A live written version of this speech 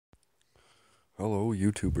Hello,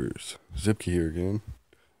 YouTubers. Zipkey here again.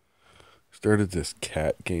 Started this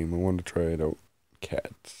cat game. I wanted to try it out.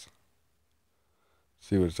 Cats.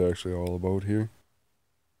 See what it's actually all about here.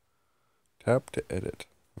 Tap to edit.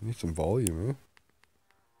 I need some volume, eh?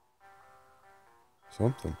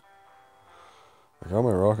 Something. I got my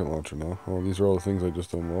rocket launcher now. Oh, these are all the things I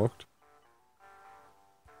just unlocked.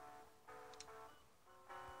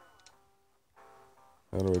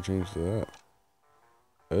 How do I change to that?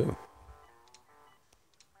 Oh.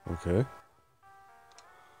 Okay.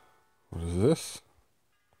 What is this?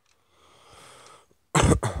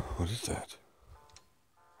 What is that?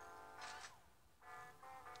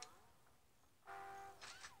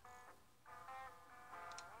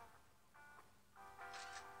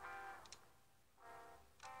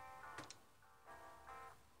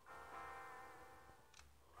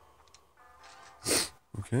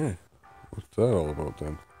 Okay. What's that all about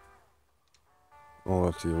then? Oh,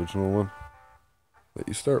 that's the original one that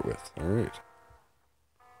you start with. Alright.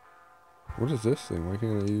 What is this thing? Why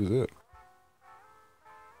can't I use it?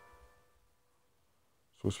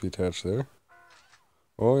 Supposed to be attached there?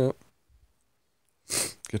 Oh, yeah.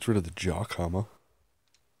 Gets rid of the jaw comma.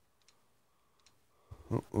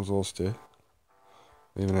 Oh, those all stay.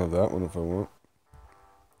 I even have that one if I want.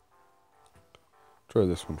 Try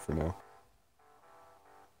this one for now.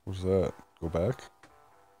 What's that? Go back?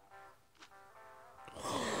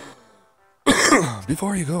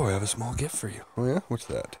 Before you go, I have a small gift for you. Oh yeah? What's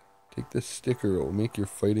that? Take this sticker. It will make your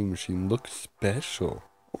fighting machine look special.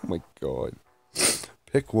 Oh my god.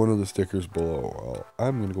 Pick one of the stickers below. Well,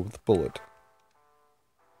 I'm going to go with bullet.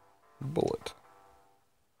 Bullet.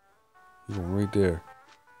 He's going right there.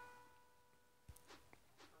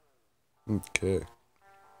 Okay.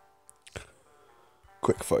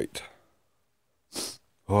 Quick fight.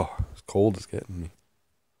 Oh, it's cold. It's getting me.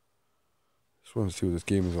 Just want to see what this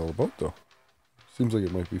game is all about, though. Seems like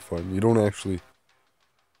it might be fun. You don't actually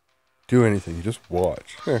do anything. You just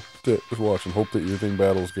watch. That's it. Just watch and hope that your thing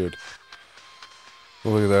battles good. Oh,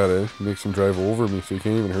 look at that, eh? He makes him drive over me so he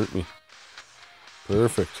can't even hurt me.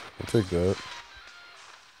 Perfect. I'll take that.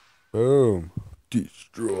 Boom.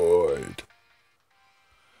 Destroyed.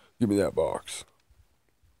 Give me that box.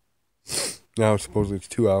 Now, supposedly it's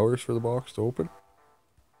 2 hours for the box to open.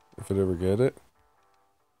 If I'd ever get it.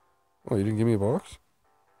 Oh, you didn't give me a box?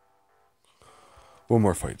 One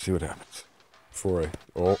more fight, see what happens. Before I...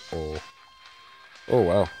 Oh,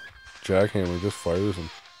 wow. Jackhammer just fires him.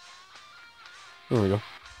 There we go.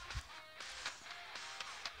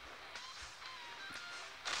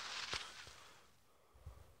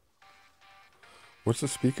 What's the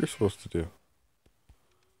speaker supposed to do?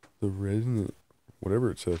 The resonant... Whatever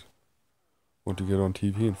it said. Want to get on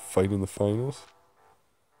TV and fight in the finals?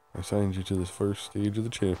 I signed you to this first stage of the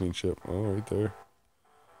championship. Oh, right there.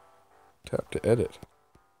 Tap to edit.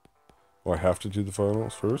 Oh, I have to do the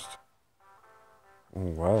finals first?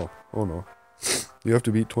 Oh, wow. Oh, no. You have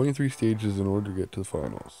to beat 23 stages in order to get to the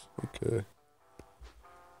finals. Okay.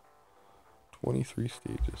 23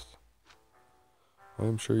 stages.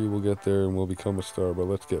 I'm sure you will get there and will become a star, but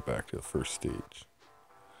let's get back to the first stage.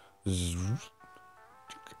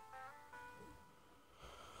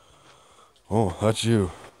 Oh, that's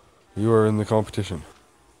you. You are in the competition.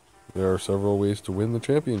 There are several ways to win the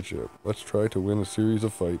championship. Let's try to win a series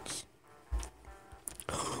of fights.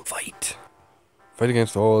 Fight! Fight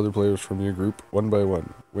against all other players from your group, one by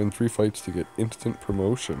one. Win 3 fights to get instant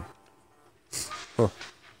promotion. Huh.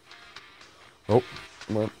 Oh,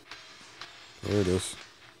 come on. There it is.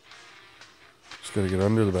 Just gotta get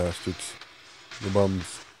under the bastards. The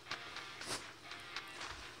bums.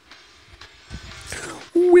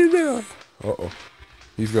 Winner! Uh-oh.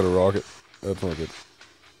 He's got a rocket. That's not good.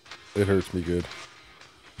 It hurts me good.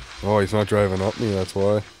 Oh, he's not driving up me, that's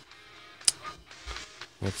why.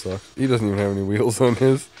 That sucks. He doesn't even have any wheels on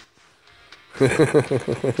his.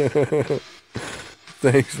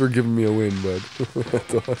 Thanks for giving me a win, bud.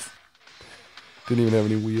 That's awesome. Didn't even have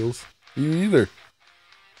any wheels. You either.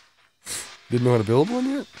 Didn't know how to build one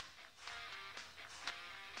yet?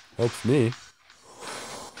 Helps me.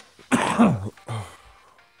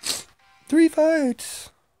 3 fights.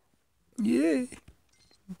 Yay.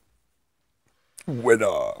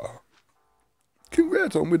 Winner.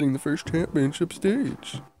 Congrats on winning the first championship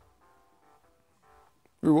stage.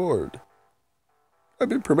 Reward. I've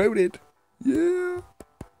been promoted. Yeah.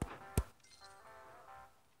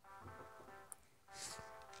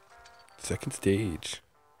 Second stage.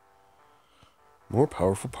 More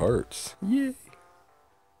powerful parts. Yay.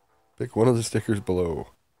 Pick one of the stickers below.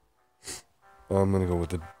 I'm gonna go with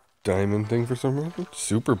the diamond thing for some reason.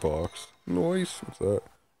 Super box. Nice. What's that?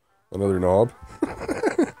 Another knob.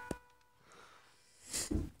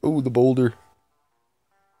 Oh, the boulder.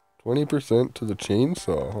 20% to the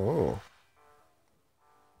chainsaw. Oh.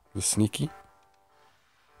 The sneaky.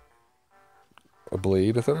 A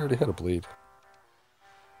blade. I thought I already had a blade.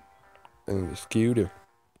 And the scooter.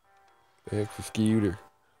 The heck's a scooter.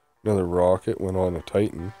 Another rocket went on a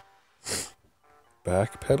Titan.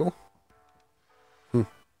 Back pedal?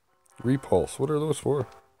 Repulse. What are those for?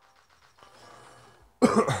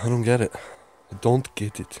 I don't get it. I don't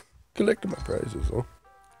get it. Collected my prizes, though.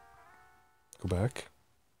 Go back.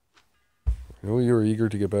 I know you're eager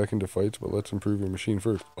to get back into fights, but let's improve your machine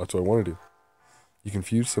first. That's what I want to do. You can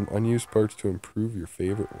fuse some unused parts to improve your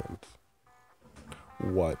favorite ones.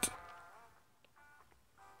 What?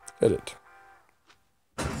 Edit.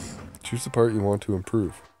 Choose the part you want to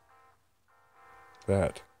improve.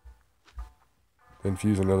 That. Then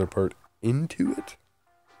fuse another part into it?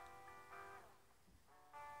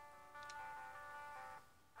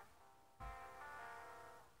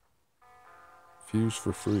 Fuse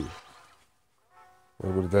for free.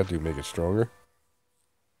 Well, what did that do? Make it stronger?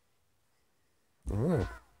 Alright.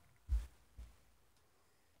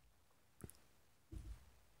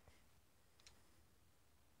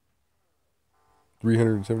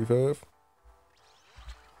 $375.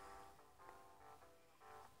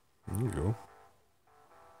 There you go.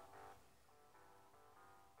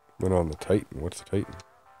 Went on the Titan. What's the Titan?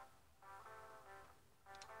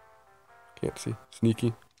 Can't see.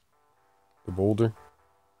 Sneaky. The boulder.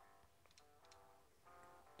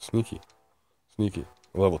 Sneaky. Sneaky.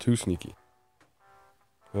 Level 2 sneaky.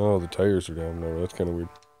 Oh, the tires are down lower. That's kind of weird.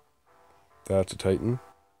 That's a Titan.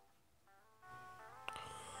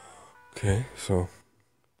 Okay, so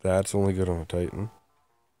that's only good on a Titan.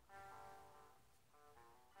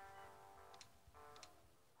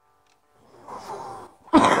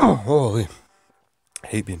 Holy. I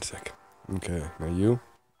hate being sick. Okay, now you.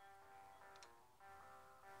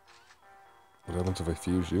 What happens if I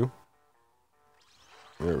fuse you?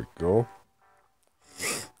 There we go.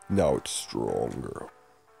 Now it's stronger.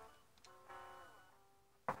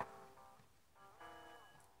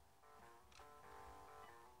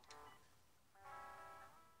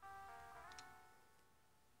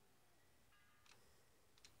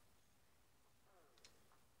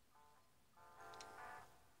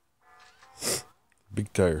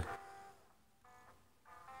 Big tire.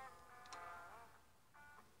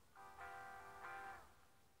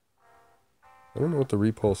 I don't know what the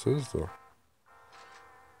repulse is, though.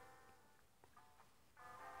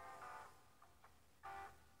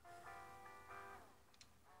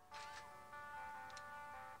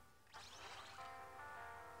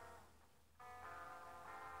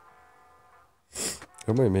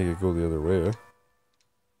 That might make it go the other way, eh?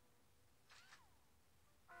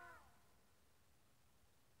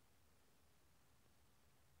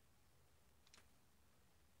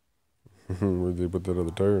 Where'd they put that other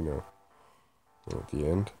tire now? Oh, at the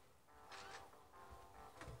end.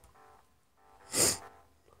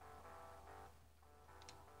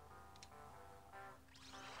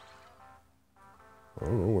 I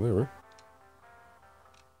don't know, whatever.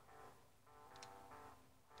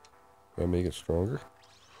 That make it stronger?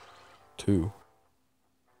 2.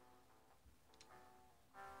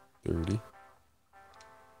 30.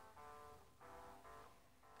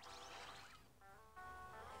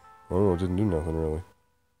 I don't know, it didn't do nothing really.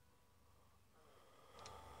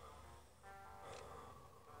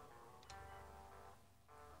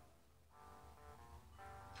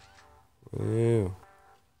 Ew.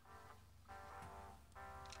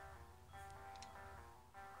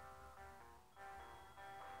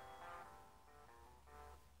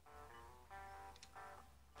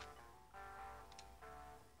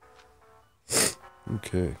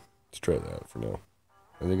 Okay, let's try that for now.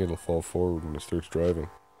 I think it'll fall forward when it starts driving.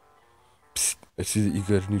 Psst, I see that you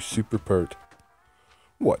got a new super part.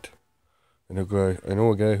 What? I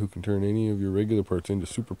know a guy who can turn any of your regular parts into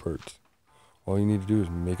super parts. All you need to do is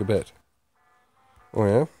make a bet. Oh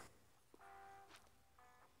yeah?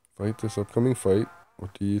 Fight this upcoming fight.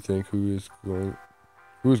 What do you think who is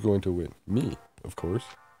going to win? Me, of course.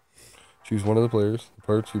 Choose one of the players. The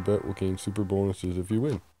parts you bet will gain super bonuses if you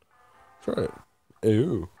win. Try it.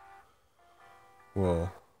 Ew.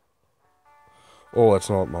 Well. Oh, that's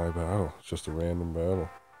not my battle. It's just a random battle.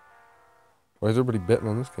 Why is everybody betting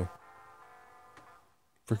on this guy?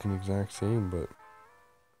 Freaking exact same, but...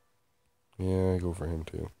 Yeah, I go for him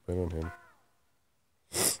too. Bet on him.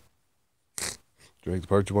 Drag the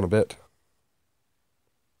part you want to bet.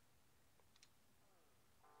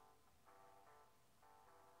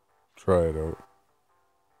 Try it out.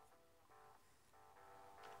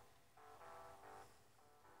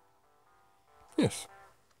 Yes.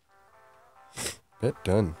 Bet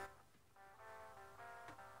done.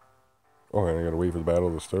 Oh, and I gotta wait for the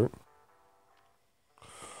battle to start.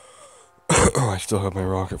 Oh, I still have my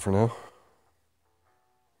rocket for now.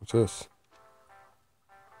 What's this?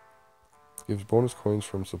 Gives bonus coins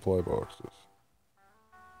from supply boxes.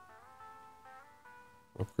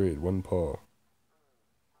 Upgrade, 1 paw.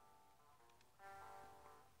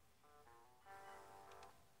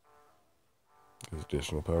 Gives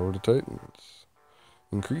additional power to Titans.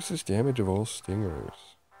 Increases damage of all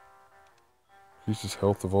stingers. Increases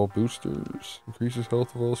health of all boosters. Increases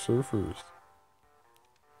health of all surfers.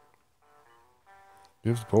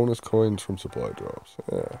 Gives bonus coins from supply drops.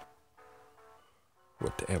 Yeah.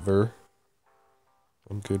 Whatever.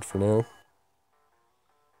 I'm good for now. Let's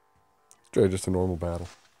try just a normal battle.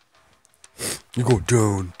 You go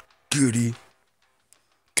down, goody.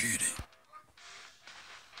 Goody.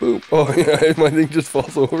 Boom. Oh, yeah, my thing just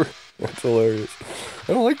falls over. That's hilarious.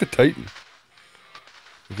 I don't like the Titan.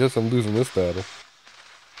 I guess I'm losing this battle.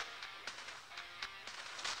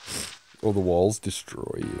 Oh, the walls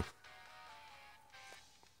destroy you.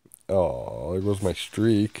 Oh, there goes my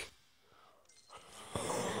streak.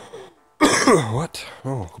 What?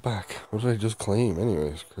 Oh, go back. What did I just claim?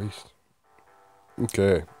 Anyways, Christ.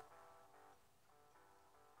 Okay.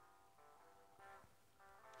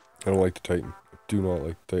 I don't like the Titan. I do not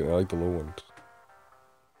like the Titan. I like the low ones.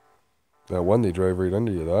 That one, they drive right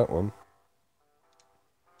under you. That one.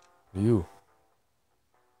 You.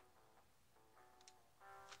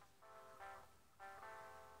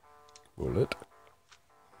 Bullet.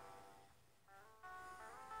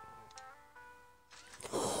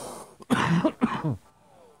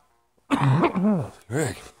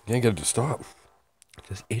 Rick, can't get it to stop.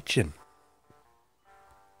 Just itching.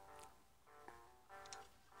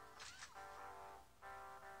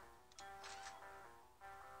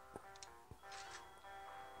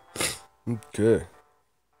 Okay.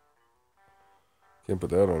 Can't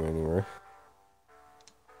put that on anywhere.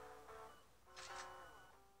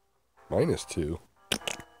 -2.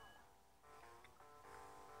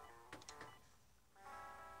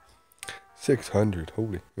 $600.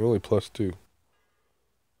 Holy. You're only +2.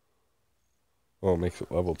 Oh, it makes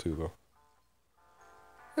it level 2, though.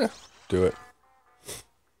 Yeah. Do it.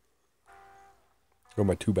 Got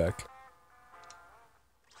my 2 back.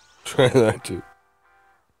 Try that, too.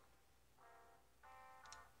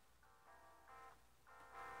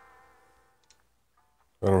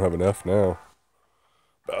 I don't have an F now.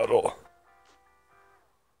 Battle.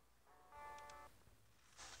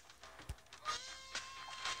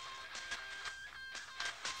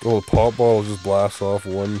 Oh, the pop ball just blasts off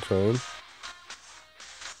one time.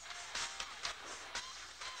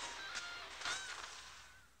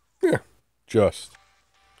 Yeah, just.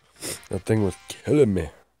 That thing was killing me.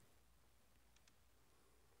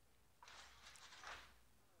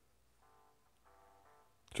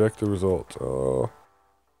 Check the results. Oh.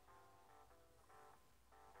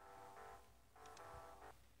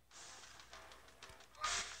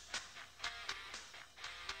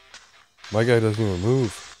 My guy doesn't even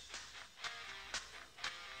move.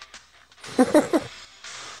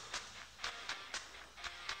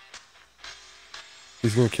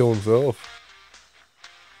 He's gonna kill himself.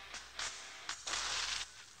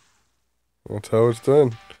 That's how it's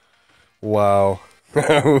done. Wow.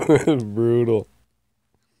 That was brutal.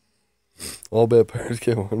 All bet players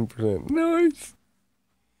get 1%. Nice.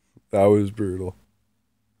 That was brutal.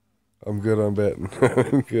 I'm good on betting.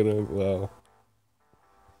 I'm good on... Wow.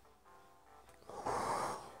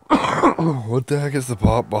 What the heck is the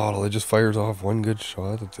pop bottle? It just fires off one good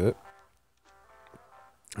shot. That's it.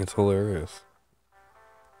 It's hilarious.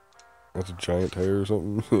 That's a giant tire or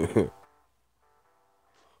something.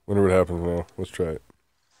 Wonder what happens now. Let's try it.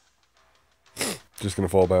 Just gonna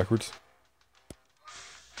fall backwards.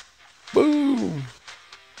 Boom!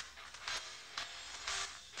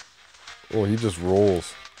 Oh, he just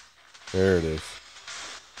rolls. There it is.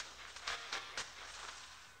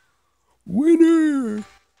 Winner!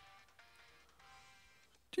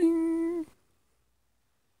 Ding!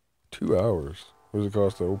 2 hours. What does it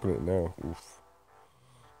cost to open it now? Oof.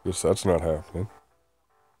 Guess that's not happening.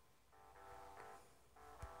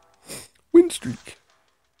 Win streak.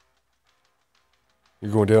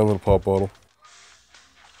 You're going down, little pop bottle.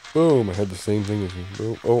 Boom! I had the same thing as you.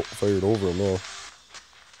 Boom. Oh, fired over him now.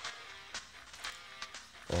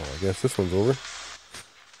 Oh, I guess this one's over.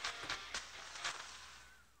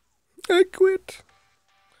 I quit.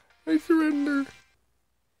 I surrender.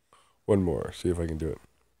 One more. See if I can do it.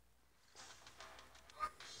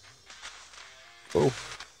 Oh.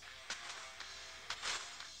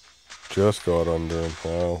 Just got under him.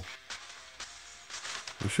 Wow.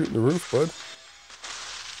 You're shooting the roof, bud.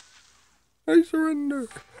 I surrender.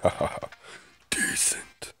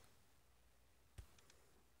 Decent.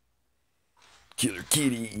 Killer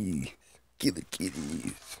kitties. Killer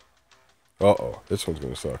kitties. Uh-oh. This one's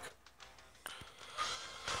gonna suck.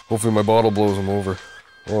 Hopefully my bottle blows him over.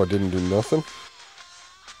 Oh, it didn't do nothing.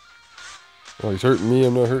 Oh, he's hurting me.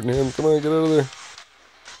 I'm not hurting him. Come on, get out of there.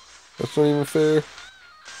 That's not even fair.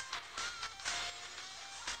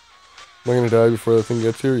 Am I gonna die before that thing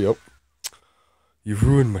gets here? Yep. You've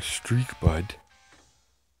ruined my streak, bud.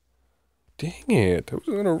 Dang it. I was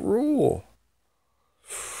on a roll.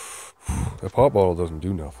 That pop bottle doesn't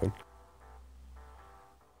do nothing.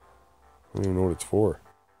 I don't even know what it's for.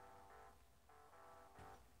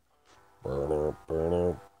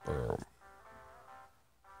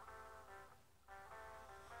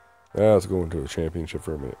 Let's go into a championship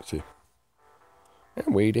for a minute. See.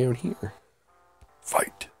 I'm way down here.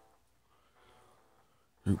 Fight.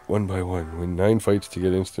 Group 1 by 1. Win 9 fights to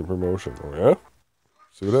get instant promotion. Oh, yeah?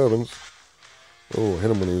 See what happens. Oh,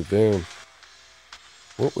 hit him when he was down.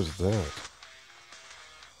 What was that?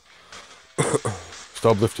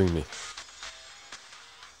 Stop lifting me.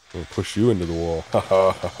 I'm gonna push you into the wall. Ha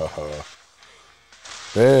ha ha ha ha.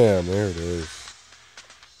 Bam, there it is.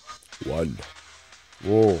 1.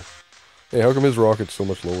 Whoa. Hey, how come his rocket's so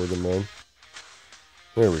much lower than mine?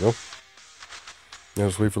 There we go. Now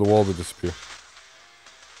just wait for the wall to disappear.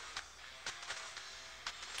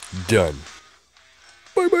 Done.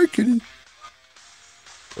 Bye-bye, kitty.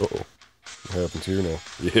 Uh-oh. What happens here now?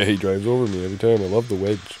 Yeah, he drives over me every time. I love the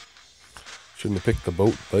wedge. Shouldn't have picked the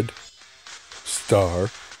boat, bud. Star.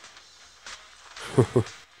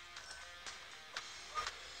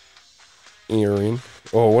 Aaron.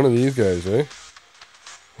 Oh, one of these guys, eh?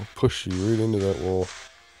 I'll push you right into that wall.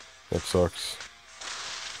 That sucks.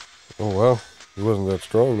 Oh, wow. He wasn't that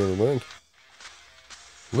strong. Never mind.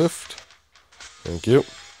 Lift. Thank you.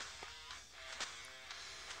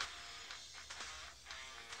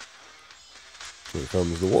 Here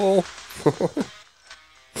comes the wall.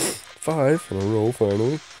 5 in a row,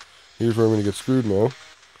 finally. Here's where I'm going to get screwed now.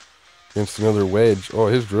 Against another wedge. Oh,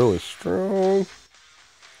 his drill is strong.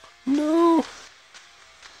 No.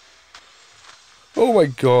 Oh my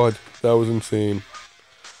god. That was insane.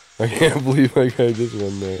 I can't believe my guy just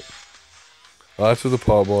won that. Oh, that's what the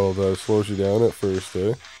pop bottle does. Slows you down at first,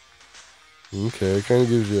 eh? Okay, it kind of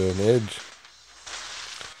gives you an edge.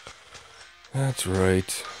 That's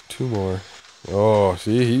right. 2 more. Oh,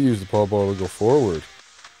 see, he used the pop bottle to go forward.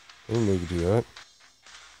 I didn't know you could do that.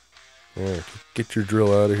 There, get your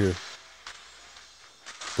drill out of here.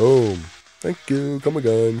 Boom. Thank you. Come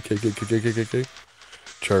again. K.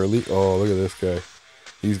 Charlie. Oh, look at this guy.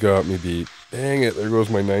 He's got me beat. Dang it. There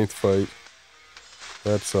goes my 9th fight.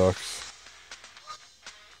 That sucks.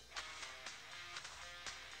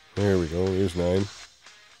 There we go. Here's 9.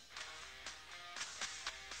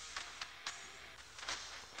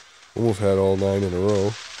 Almost had all 9 in a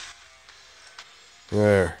row.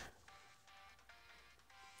 There.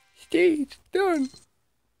 Stage done.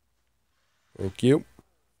 Thank you.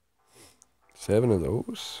 7 of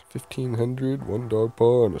those. 1,500. 1 dog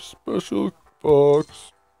paw and a special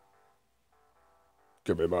box.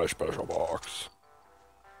 Give me my special box.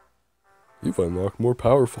 You've unlocked more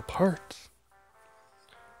powerful parts.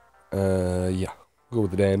 Yeah. Go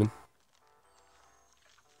with the diamond.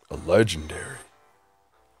 A legendary.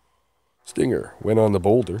 Stinger. Went on the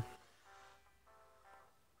boulder.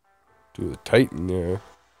 Do the Titan, yeah.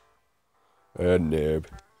 A nib.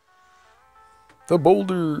 The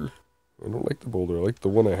boulder. I don't like the boulder. I like the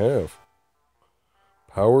one I have.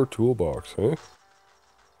 Power toolbox, huh?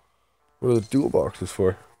 What are the toolboxes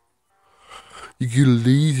for? You get a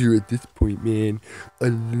laser at this point, man. A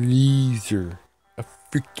laser. A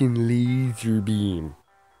freaking laser beam.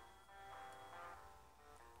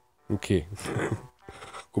 Okay.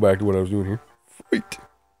 Go back to what I was doing here. Fight.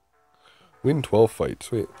 Win 12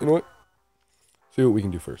 fights. Wait, you know what? See what we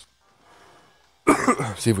can do first.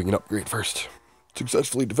 See if we can upgrade first.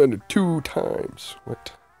 Successfully defended 2 times.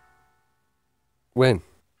 What? When?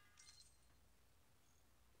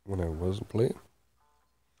 When I wasn't playing?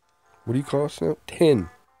 What do you cost now? 10.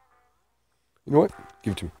 You know what?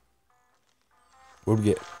 Give it to me. What do we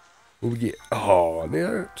get? What do we get? Oh,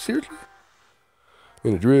 yeah, seriously?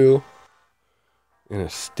 And a drill. And a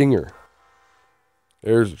stinger.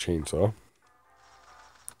 There's a chainsaw.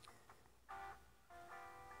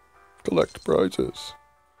 Collect prizes.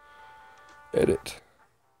 Edit.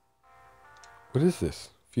 What is this?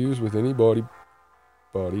 Fuse with any body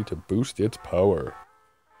to boost its power.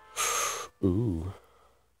 Ooh.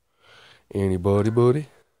 Anybody, buddy?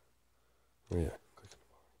 Oh yeah. Click on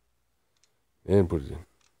the body. And put it in.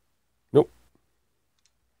 Nope.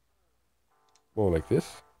 More like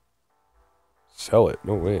this. Sell it.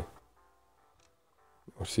 No way.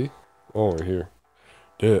 Oh, see? Oh, right here.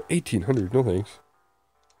 Duh, 1,800. No thanks.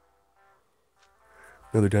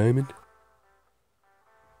 Another diamond.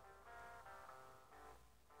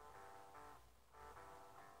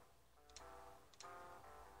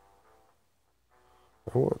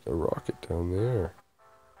 I want the rocket down there.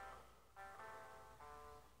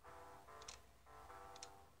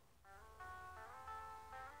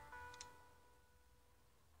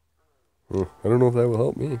 I don't know if that will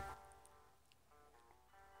help me.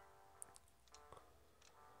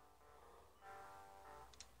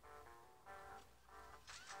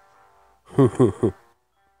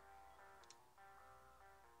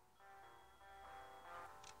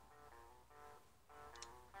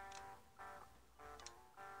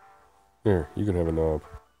 Here, you can have a knob.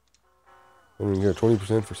 I mean, you got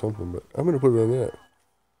 20% for something, but I'm going to put it on that.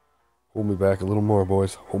 Hold me back a little more,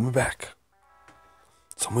 boys. Hold me back.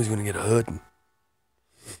 Somebody's going to get a hoodin'.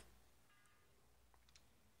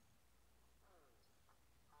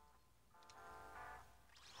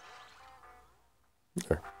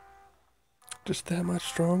 There. Just that much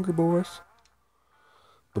stronger, boys.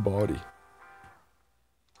 The body.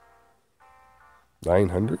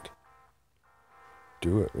 900?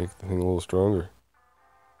 Do it. Make the thing a little stronger.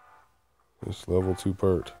 This level 2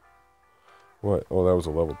 part. What? Oh, that was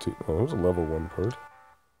a level 2. Oh, that was a level 1 part.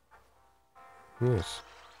 Yes.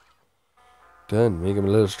 Done. Make him a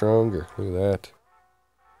little stronger. Look at that.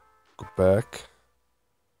 Go back.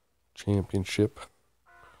 Championship.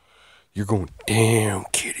 You're going down,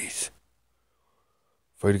 kiddies.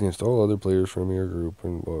 Fight against all other players from your group.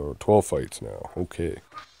 And 12 fights now. Okay.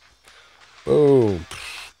 Boom.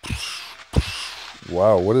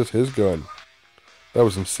 Wow, what is his gun? That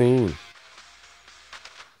was insane.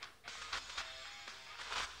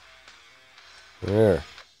 There.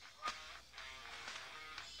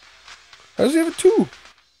 How does he have a 2?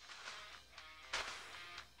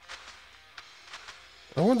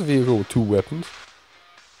 I want the vehicle with 2 weapons.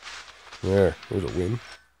 There's a win.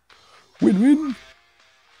 Win-win.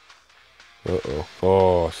 Uh-oh.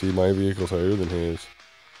 Oh, see, my vehicle's higher than his.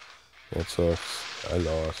 That sucks. I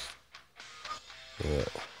lost. Yeah.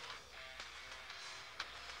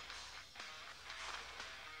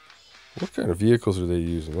 What kind of vehicles are they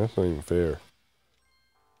using? That's not even fair.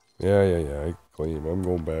 Yeah. I claim. I'm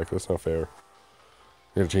going back. That's not fair.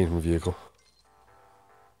 I gotta change my vehicle.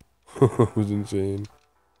 It was insane.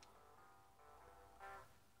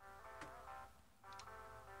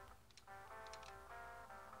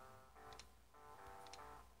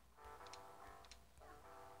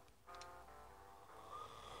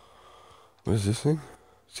 What is this thing?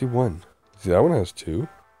 See, 1. See, that one has 2.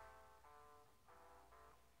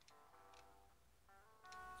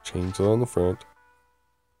 Chainsaw on the front.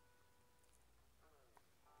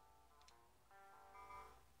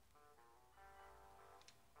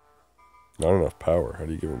 Not enough power. How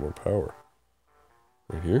do you give it more power?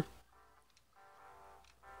 Right here?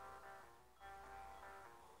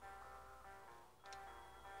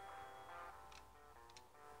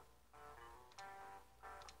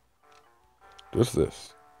 Just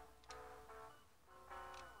this.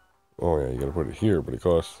 Oh yeah, you gotta put it here, but it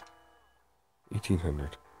costs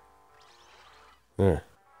 1,800. There.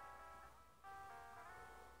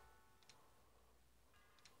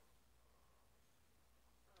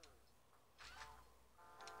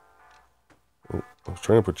 Oh, I was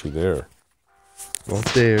trying to put you there. Not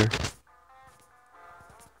there.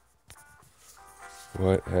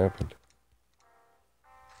 What happened?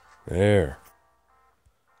 There.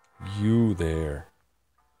 You there.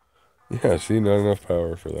 Yeah, see, not enough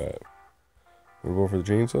power for that. Wanna go for the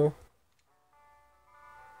chainsaw?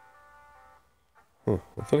 Huh,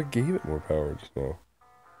 I thought I gave it more power just now.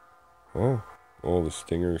 Oh, oh, the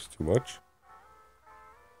stinger is too much?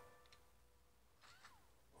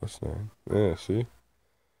 Plus 9. Yeah, see?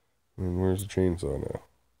 And where's the chainsaw now?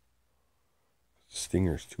 The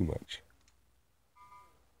stinger's too much.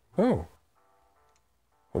 Oh.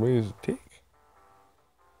 How many does it take?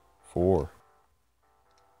 4.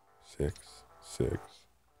 6. 6.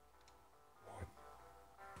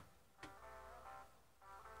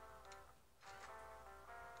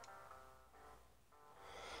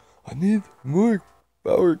 I need more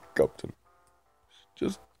power, Captain.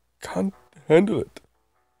 Just can't handle it.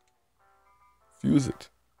 Fuse it.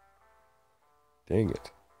 Dang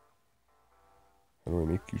it. How do I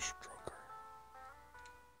make you stronger?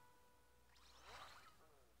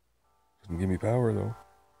 Doesn't give me power, though.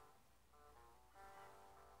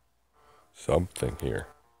 Something here.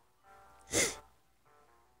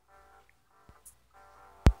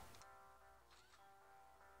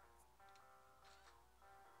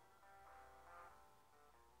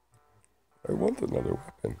 I want another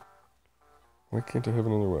weapon. Why can't I have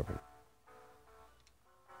another weapon?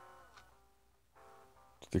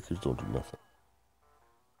 Stickers don't do nothing.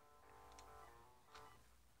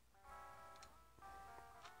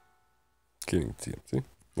 Can't even see him. See?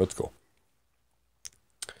 Let's go.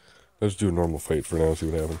 Let's do a normal fight for now, see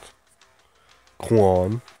what happens.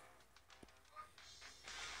 Quan.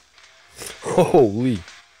 Holy.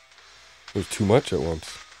 There's too much at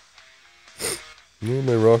once. Yeah,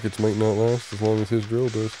 my rockets might not last as long as his drill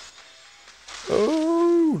does.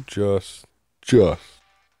 Oh, just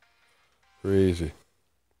crazy.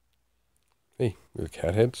 Hey, we have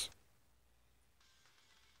cat heads.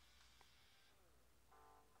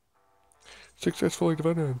 Successfully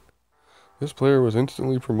defended. This player was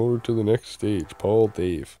instantly promoted to the next stage. Paul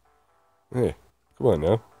Dave. Hey, come on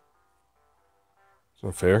now. It's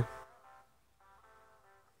not fair.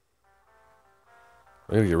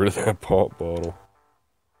 I gotta get rid of that pop bottle.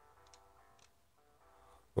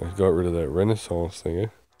 I got rid of that Renaissance thing, eh?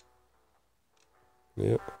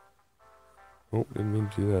 Yep. Oh, didn't mean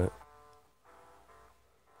to do that.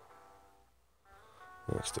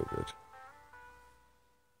 That's still good.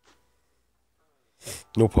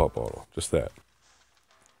 No pop bottle, just that.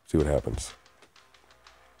 See what happens.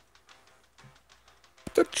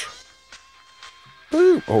 Touch.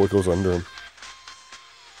 Boom. Oh, it goes under him.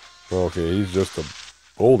 Okay, he's just a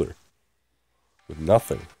boulder with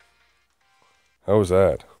nothing. How was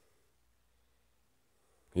that?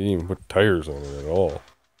 He didn't even put tires on it at all.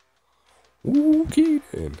 Okay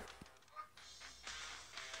then.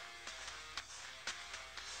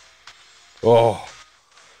 Oh.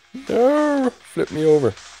 No. Flip me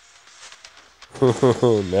over.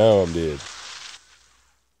 Now I'm dead.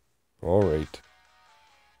 Alright.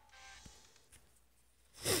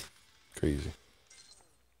 Crazy.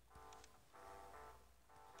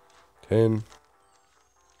 10.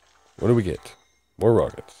 What do we get? More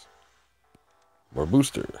rockets. More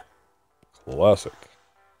booster. Classic.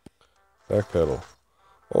 Back pedal.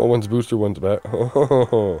 Oh, one's booster, one's back.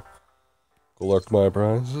 Oh, collect my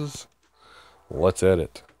prizes. Let's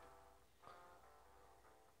edit.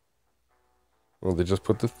 Well, they just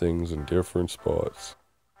put the things in different spots.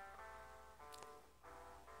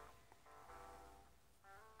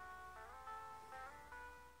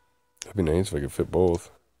 That'd be nice if I could fit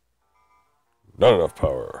both. Not enough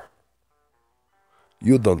power.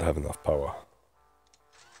 You don't have enough power.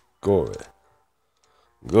 Go away.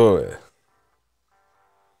 Go away.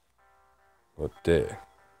 What day?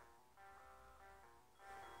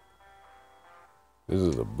 This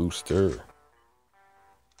is a booster.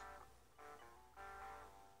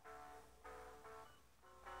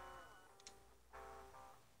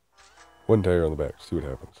 One tire on the back. See what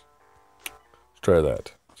happens. Let's try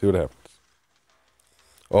that. See what happens.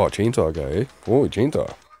 Oh, chainsaw guy, eh? Holy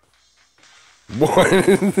chainsaw. What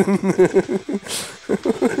is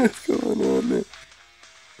going on there?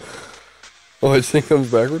 Oh, his thing comes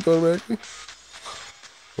backwards automatically?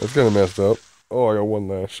 That's kind of messed up. Oh, I got one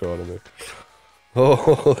last shot in there.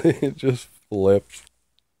 Oh, it just flips.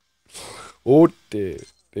 Oh, dear.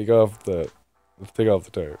 Take off that. Let's take off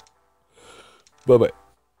the tire. Bye-bye.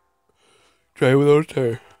 Try without a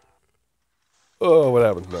tire. Oh, what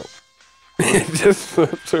happens now? It just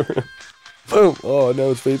flips around. Boom. Oh,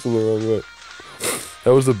 now it's facing the wrong way.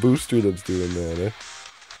 That was the booster that's doing that, eh?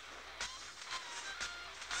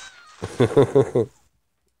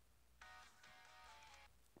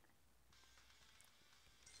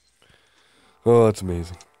 Oh, that's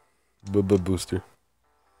amazing. Booster.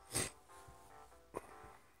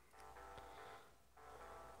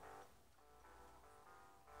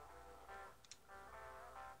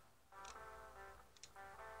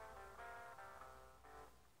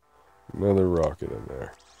 Another rocket in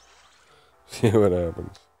there. See what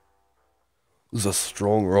happens. This is a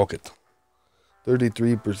strong rocket.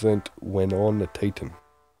 33% when on the Titan.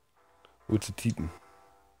 What's a Titan?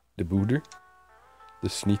 The booter? The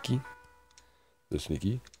sneaky? The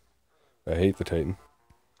sneaky? I hate the Titan.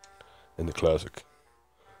 And the classic.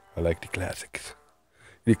 I like the classics.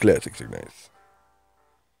 The classics are nice.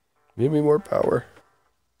 Give me more power.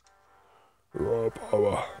 Raw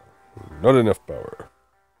power. Not enough power.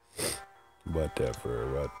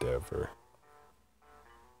 Whatever.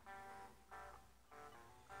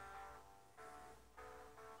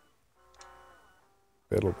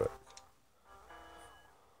 Pedal back.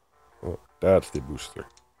 Oh, that's the booster.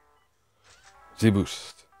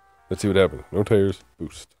 Z-boost. Let's see what happens. No tires.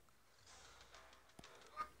 Boost.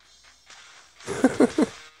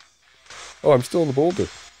 Oh, I'm still in the boulder.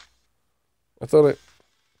 I thought I...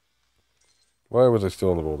 Why was I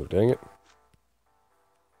still in the boulder? Dang it.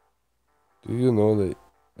 Do you know that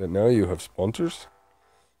that now you have sponsors?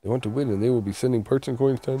 They want to win and they will be sending parts and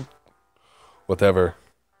coins time. Whatever.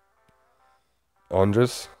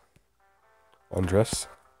 Andres?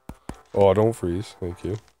 Oh, don't freeze. Thank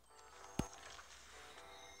you.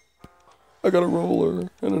 I got a roller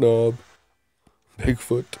and a knob.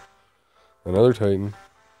 Bigfoot. Another Titan.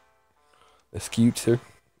 A scooter.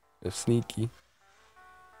 A sneaky.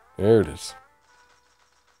 There it is.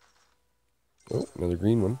 Oh, another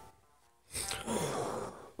green one.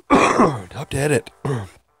 Top to edit.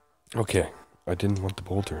 Okay. I didn't want the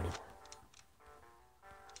bolter anymore.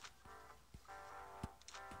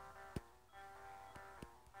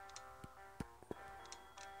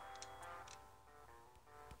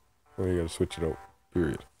 Oh, you gotta switch it out.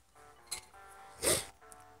 Period.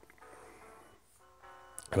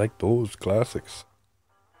 I like those classics.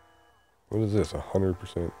 What is this?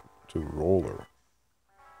 100% to roller.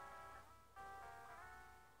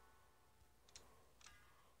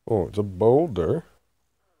 Oh, it's a boulder.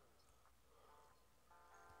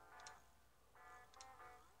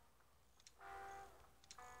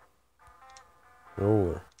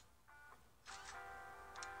 Roller.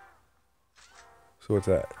 So what's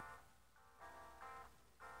that?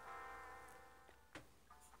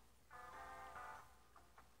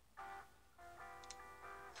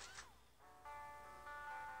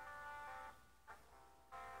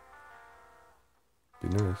 Be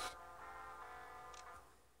nice.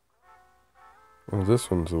 Oh,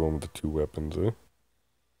 this one's the one with the two weapons, eh?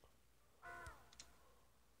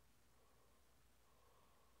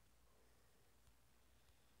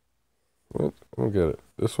 What? I don't get it.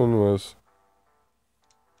 This one was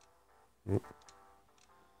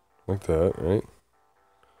like that, right?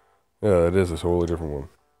 Yeah, that is a totally different one.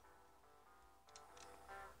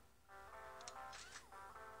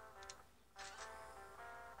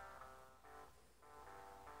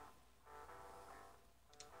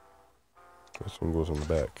 This one goes on the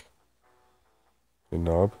back. Hey,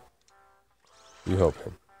 knob. You help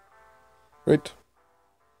him. Right.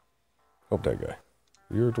 Help that guy.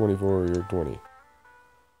 You're 24, you're 20.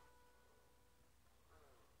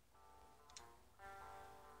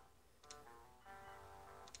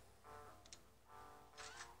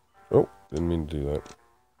 Oh, didn't mean to do that.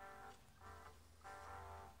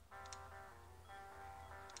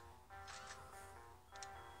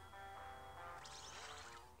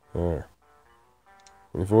 There.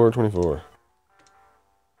 24, 24.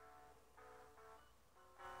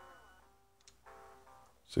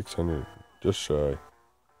 600. Just shy.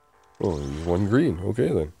 Oh, he's one green. Okay,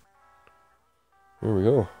 then. There we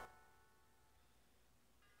go.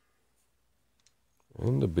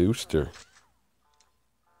 And the booster.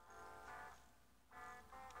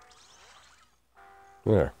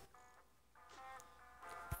 There.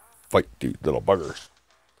 Fight, dude, little buggers.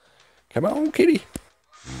 Come on, kitty.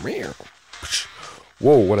 Meow.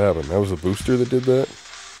 Whoa, what happened? That was the booster that did that?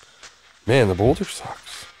 Man, the boulder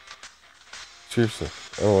sucks. Seriously,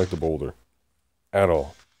 I don't like the boulder. At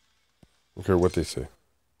all. I don't care what they say.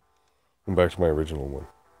 I'm back to my original one.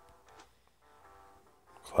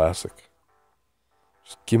 Classic.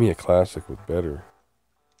 Just give me a classic with better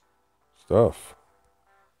stuff.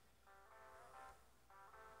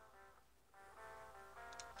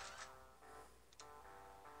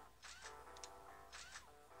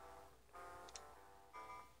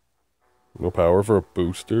 No power for a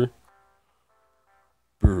booster?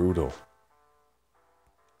 Brutal.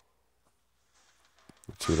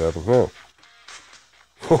 Let's see what happens now.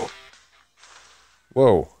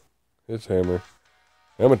 Whoa. It's hammer.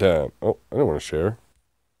 Hammer time. Oh, I don't want to share.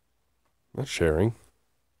 I'm not sharing.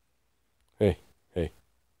 Hey, hey.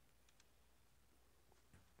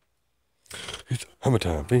 It's hammer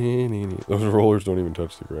time. Those rollers don't even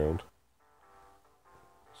touch the ground.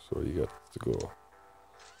 So you got to go.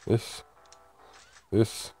 This.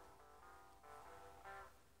 This.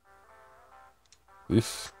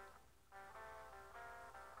 This.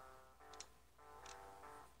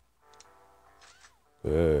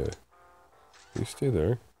 There. You stay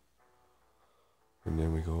there. And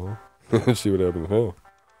then we go. See what happens now.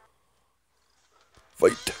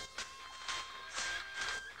 Fight.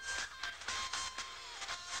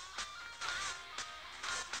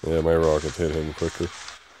 Yeah, my rockets hit him quicker.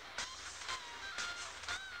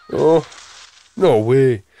 Oh, no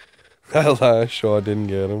way. That last shot didn't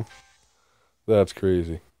get him. That's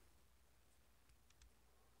crazy.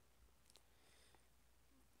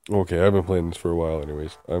 Okay, I've been playing this for a while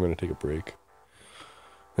anyways. I'm going to take a break.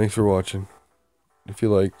 Thanks for watching. If you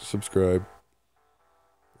like, subscribe.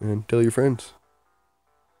 And tell your friends.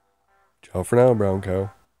 Ciao for now, brown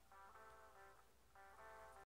cow.